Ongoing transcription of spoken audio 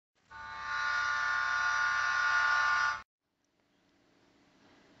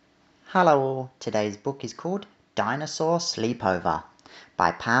Hello all, today's book is called Dinosaur Sleepover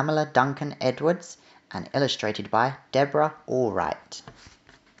by Pamela, Duncan, Edwards and illustrated by Deborah Allwright.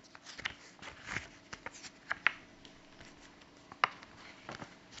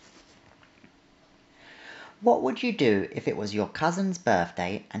 What would you do if it was your cousin's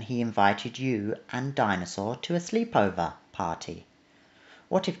birthday and he invited you and Dinosaur to a sleepover party?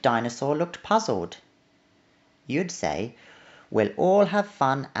 What if Dinosaur looked puzzled? You'd say, "We'll all have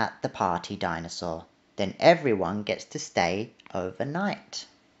fun at the party, Dinosaur. Then everyone gets to stay overnight."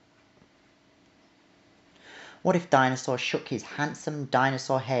 What if Dinosaur shook his handsome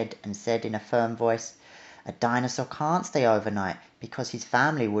dinosaur head and said in a firm voice, "A dinosaur can't stay overnight because his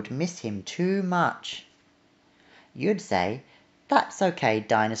family would miss him too much"? You'd say, "That's okay,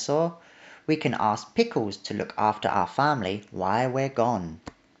 Dinosaur. We can ask Pickles to look after our family while we're gone."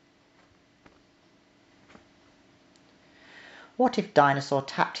 What if Dinosaur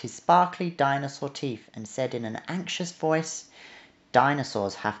tapped his sparkly dinosaur teeth and said in an anxious voice,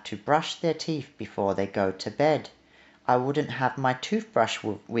 "Dinosaurs have to brush their teeth before they go to bed. I wouldn't have my toothbrush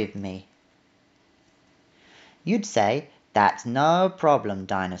with me." You'd say, "That's no problem,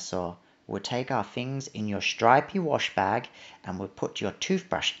 Dinosaur. We'll take our things in your stripy wash bag and we'll put your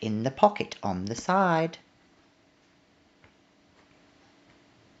toothbrush in the pocket on the side."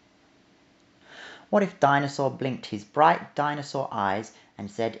 What if Dinosaur blinked his bright dinosaur eyes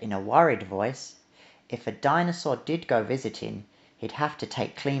and said in a worried voice, "If a dinosaur did go visiting, he'd have to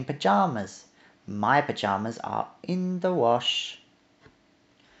take clean pajamas. My pajamas are in the wash."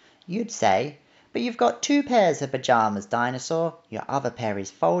 You'd say, "But you've got 2 pairs of pajamas, Dinosaur. Your other pair is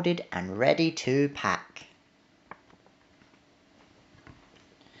folded and ready to pack."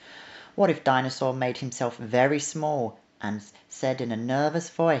 What if Dinosaur made himself very small and said in a nervous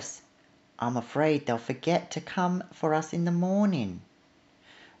voice, "I'm afraid they'll forget to come for us in the morning.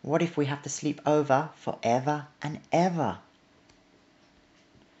 What if we have to sleep over forever and ever?"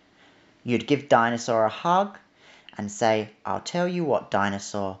 You'd give Dinosaur a hug and say, "I'll tell you what,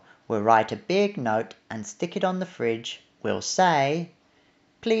 Dinosaur, we'll write a big note and stick it on the fridge. We'll say,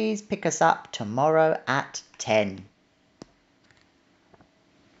 'Please pick us up tomorrow at 10.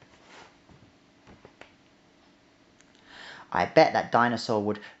 I bet that Dinosaur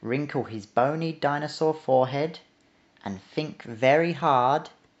would wrinkle his bony dinosaur forehead and think very hard.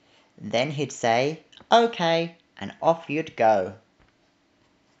 Then he'd say, "Okay," and off you'd go.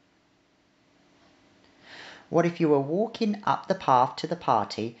 What if you were walking up the path to the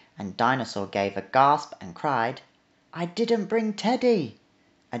party and Dinosaur gave a gasp and cried, "I didn't bring Teddy!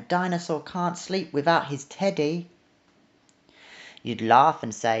 A dinosaur can't sleep without his Teddy." You'd laugh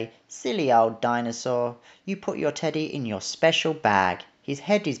and say, "Silly old Dinosaur, you put your Teddy in your special bag. His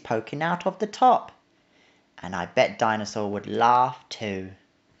head is poking out of the top." And I bet Dinosaur would laugh too.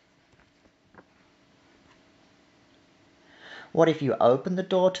 What if you opened the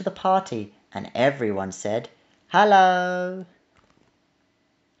door to the party and everyone said, "Hello"?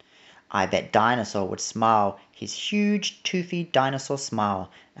 I bet Dinosaur would smile his huge toothy dinosaur smile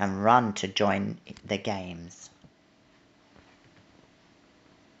and run to join the games.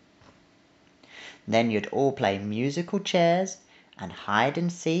 Then you'd all play musical chairs and hide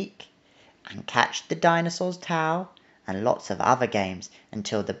and seek and catch the dinosaur's towel and lots of other games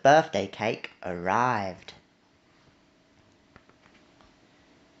until the birthday cake arrived.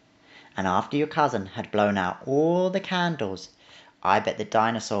 And after your cousin had blown out all the candles, I bet the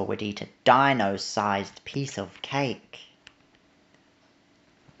dinosaur would eat a dino-sized piece of cake.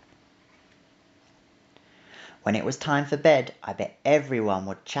 When it was time for bed, I bet everyone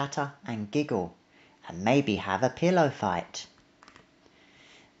would chatter and giggle and maybe have a pillow fight.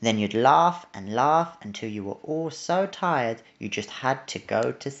 Then you'd laugh and laugh until you were all so tired you just had to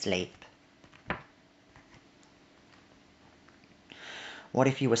go to sleep. What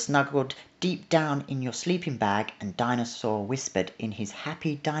if you were snuggled deep down in your sleeping bag and Dinosaur whispered in his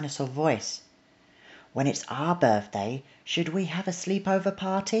happy dinosaur voice, "When it's our birthday, should we have a sleepover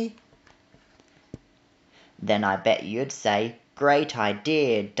party?" Then I bet you'd say, "Great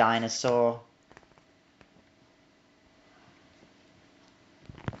idea, Dinosaur."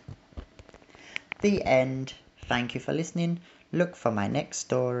 The end. Thank you for listening. Look for my next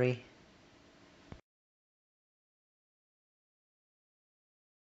story.